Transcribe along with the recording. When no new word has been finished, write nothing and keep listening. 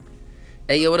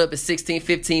Hey, yo, what up? It's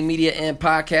 1615 Media and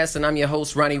Podcast, and I'm your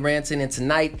host, Ronnie Ranton. And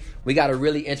tonight, we got a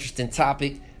really interesting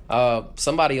topic.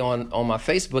 Somebody on my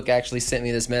Facebook actually sent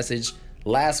me this message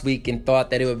last week and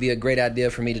thought that it would be a great idea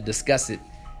for me to discuss it.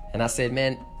 And I said,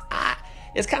 man,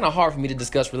 it's kind of hard for me to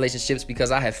discuss relationships because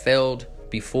I have failed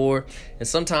before. And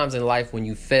sometimes in life, when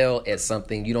you fail at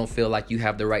something, you don't feel like you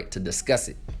have the right to discuss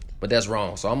it. But that's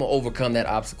wrong. So I'm going to overcome that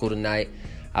obstacle tonight.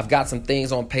 I've got some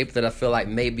things on paper that I feel like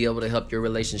may be able to help your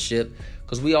relationship,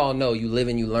 because we all know you live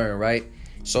and you learn, right?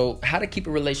 So how to keep a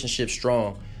relationship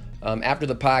strong. After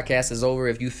the podcast is over,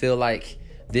 if you feel like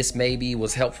this maybe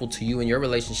was helpful to you in your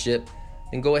relationship,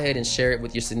 then go ahead and share it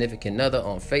with your significant other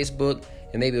on Facebook,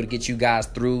 and maybe it'll get you guys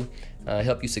through,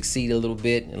 help you succeed a little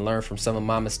bit and learn from some of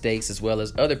my mistakes as well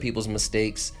as other people's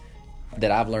mistakes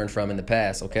that I've learned from in the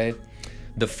past, okay?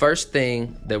 The first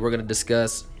thing that we're going to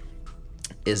discuss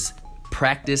is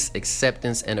practice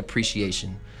acceptance and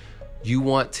appreciation. You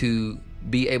want to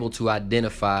be able to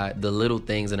identify the little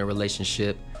things in a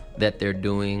relationship that they're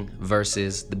doing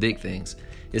versus the big things.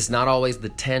 It's not always the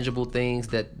tangible things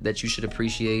that you should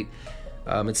appreciate.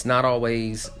 It's not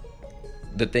always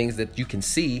the things that you can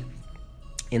see.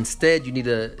 Instead, you need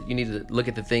to look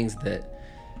at the things that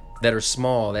are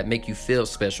small, that make you feel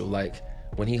special. Like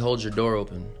when he holds your door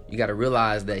open, you got to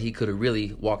realize that he could have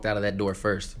really walked out of that door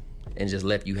first and just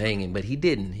left you hanging, but he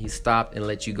didn't. He stopped and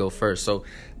let you go first. So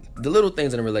the little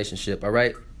things in a relationship, all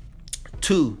right?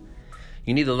 2,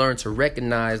 you need to learn to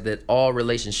recognize that all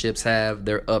relationships have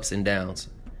their ups and downs.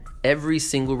 Every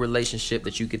single relationship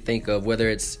that you could think of, whether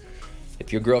it's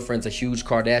if your girlfriend's a huge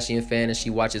Kardashian fan and she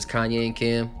watches Kanye and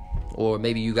Kim, or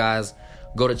maybe you guys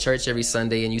go to church every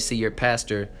Sunday and you see your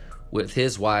pastor with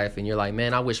his wife and you're like,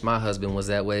 man, I wish my husband was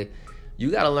that way. You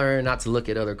got to learn not to look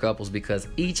at other couples, because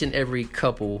each and every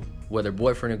couple, whether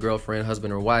boyfriend or girlfriend,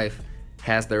 husband or wife,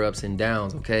 has their ups and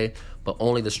downs, okay? But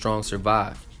only the strong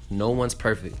survive. No one's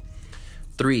perfect.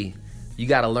 3, you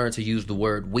got to learn to use the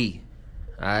word we,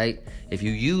 all right? If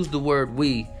you use the word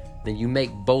we, then you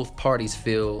make both parties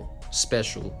feel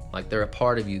special, like they're a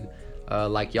part of you,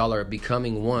 like y'all are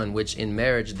becoming one, which in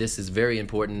marriage, this is very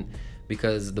important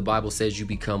because the Bible says you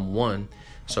become one.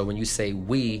 So when you say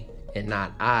we and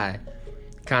not I,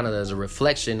 kind of as a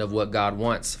reflection of what God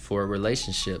wants for a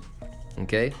relationship,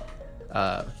 okay?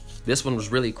 This one was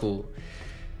really cool.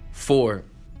 4,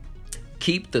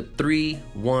 keep the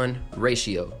 3-1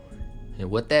 ratio. And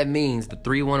what that means, the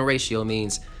 3-1 ratio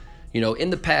means, in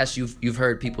the past you've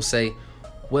heard people say,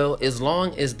 well, as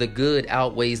long as the good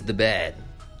outweighs the bad,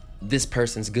 this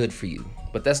person's good for you.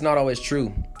 But that's not always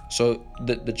true. So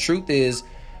the truth is,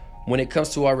 when it comes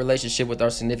to our relationship with our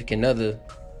significant other,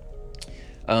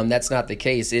 that's not the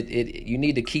case. You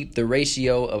need to keep the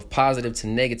ratio of positive to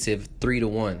negative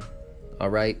 3-1. All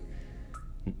right.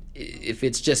 If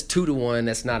it's just 2-1,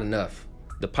 that's not enough.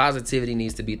 The positivity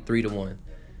needs to be 3-1.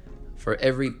 For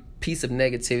every piece of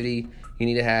negativity, you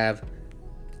need to have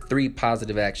 3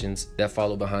 positive actions that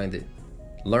follow behind it.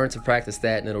 Learn to practice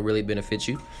that, and it'll really benefit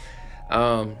you.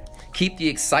 Keep the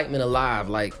excitement alive.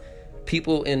 Like,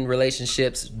 people in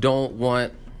relationships don't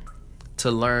want to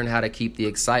learn how to keep the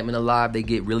excitement alive. They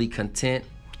get really content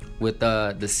with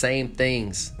the same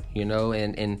things,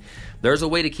 and there's a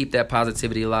way to keep that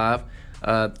positivity alive.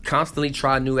 Constantly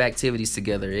try new activities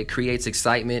together. It creates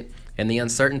excitement and the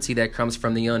uncertainty that comes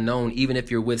from the unknown. Even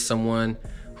if you're with someone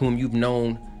whom you've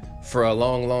known for a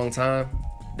long, long time,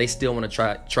 they still want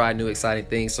to try new exciting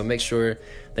things. So make sure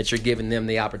that you're giving them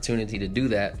the opportunity to do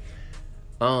that.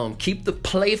 Keep the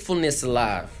playfulness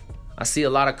alive. I see a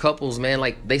lot of couples, man,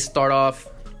 like they start off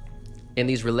in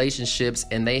these relationships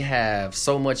and they have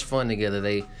so much fun together.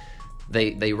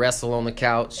 They wrestle on the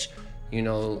couch,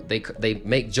 they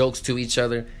make jokes to each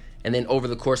other, and then over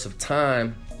the course of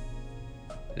time,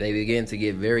 they begin to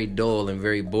get very dull and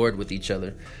very bored with each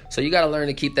other. So you got to learn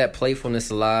to keep that playfulness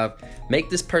alive. Make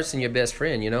this person your best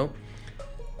friend,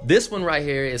 This one right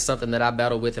here is something that I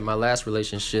battled with in my last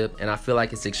relationship, and I feel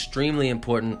like it's extremely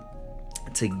important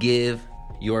to give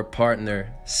your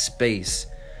partner space,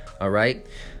 all right?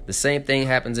 The same thing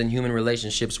happens in human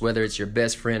relationships, whether it's your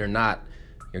best friend or not,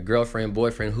 your girlfriend,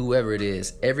 boyfriend, whoever it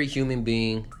is. Every human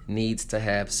being needs to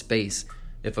have space.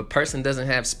 If a person doesn't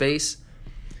have space,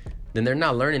 then they're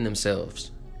not learning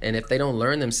themselves. And if they don't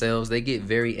learn themselves, they get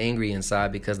very angry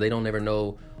inside because they don't ever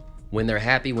know when they're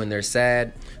happy, when they're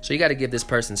sad. So you got to give this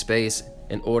person space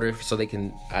in order so they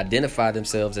can identify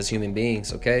themselves as human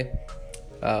beings, okay?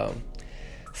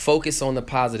 Focus on the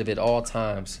positive at all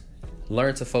times.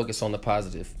 Learn to focus on the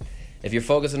positive. If you're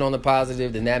focusing on the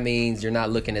positive, then that means you're not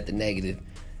looking at the negative.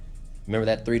 Remember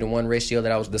that 3-1 ratio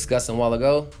that I was discussing a while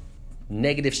ago?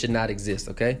 Negative should not exist,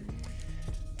 okay?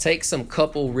 Take some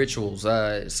couple rituals,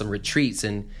 some retreats,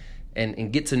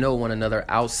 and get to know one another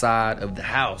outside of the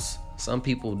house. Some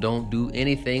people don't do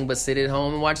anything but sit at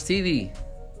home and watch TV.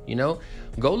 You know,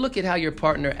 go look at how your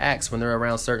partner acts when they're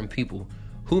around certain people.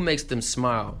 Who makes them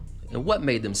smile? And what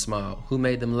made them smile? Who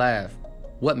made them laugh?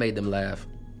 What made them laugh?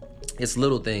 It's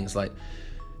little things like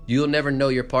you'll never know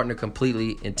your partner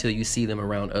completely until you see them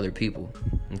around other people.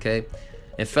 Okay?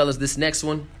 And fellas, this next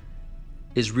one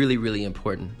is really, really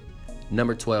important.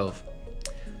 Number 12,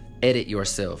 edit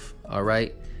yourself. All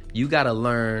right? You got to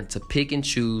learn to pick and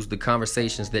choose the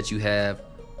conversations that you have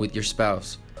with your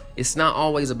spouse. It's not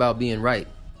always about being right.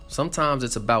 Sometimes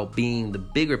it's about being the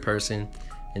bigger person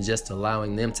and just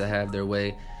allowing them to have their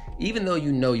way. Even though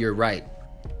you know you're right,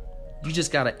 you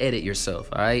just got to edit yourself,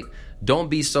 all right? Don't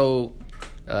be so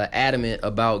adamant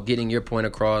about getting your point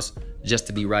across just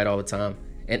to be right all the time.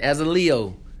 And as a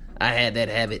Leo, I had that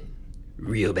habit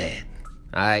real bad,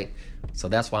 all right? So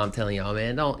that's why I'm telling y'all,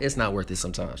 man, it's not worth it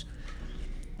sometimes.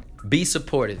 Be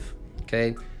supportive,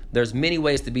 okay? There's many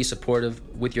ways to be supportive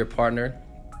with your partner,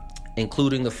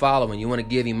 including the following. You want to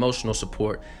give emotional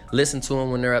support. Listen to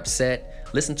them when they're upset.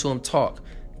 Listen to them talk.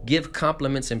 Give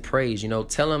compliments and praise. You know,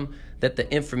 tell them that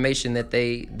the information that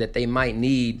they might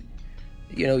need,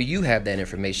 you know, you have that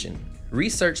information.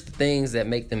 Research the things that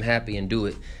make them happy and do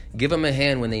it. Give them a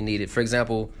hand when they need it. For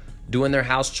example, doing their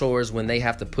house chores when they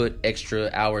have to put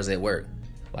extra hours at work.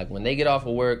 Like when they get off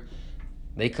of work,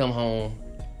 they come home,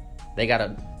 they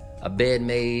got a bed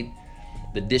made,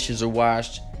 the dishes are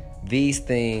washed. These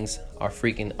things are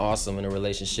freaking awesome in a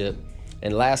relationship.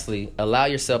 And lastly, allow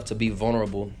yourself to be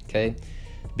vulnerable, okay?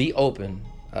 Be open.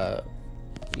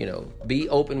 Be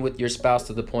open with your spouse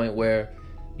to the point where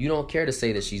you don't care to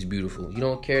say that she's beautiful. You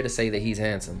don't care to say that he's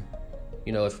handsome.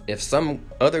 You know, if some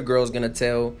other girl's gonna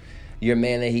tell your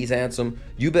man that he's handsome,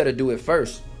 you better do it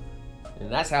first.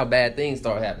 And that's how bad things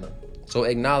start happening. So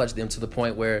acknowledge them to the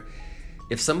point where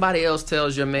if somebody else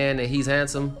tells your man that he's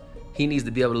handsome, he needs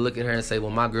to be able to look at her and say, well,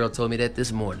 my girl told me that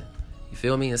this morning. You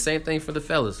feel me? And same thing for the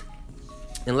fellas.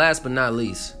 And last but not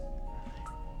least,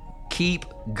 keep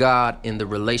God in the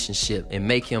relationship and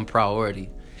make him priority.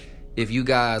 If you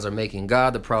guys are making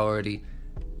God the priority,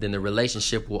 then the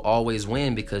relationship will always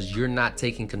win because you're not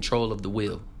taking control of the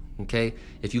wheel. Okay?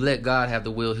 If you let God have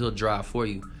the wheel, he'll drive for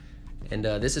you. And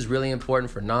this is really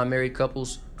important for non-married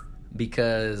couples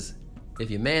because if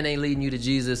your man ain't leading you to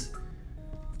Jesus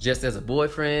just as a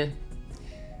boyfriend,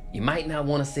 you might not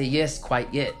want to say yes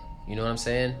quite yet. You know what I'm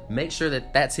saying? Make sure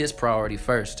that that's his priority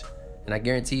first. And I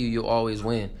guarantee you'll always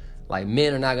win. Like,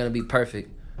 men are not going to be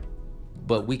perfect,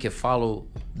 but we can follow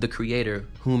the Creator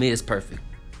whom is perfect.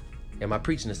 Am I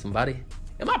preaching to somebody?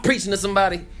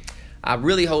 I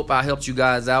really hope I helped you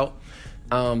guys out.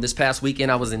 This past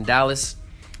weekend I was in Dallas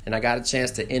and I got a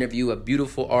chance to interview a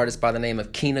beautiful artist by the name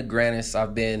of Kina Grannis.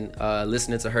 I've been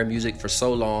listening to her music for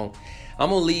so long. I'm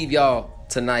going to leave y'all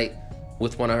tonight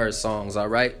with one of her songs, all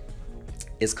right?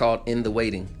 It's called In the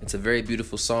Waiting. It's a very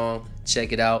beautiful song.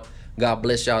 Check it out. God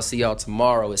bless y'all. See y'all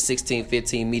tomorrow at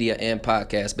 1615 Media and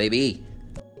Podcast, baby.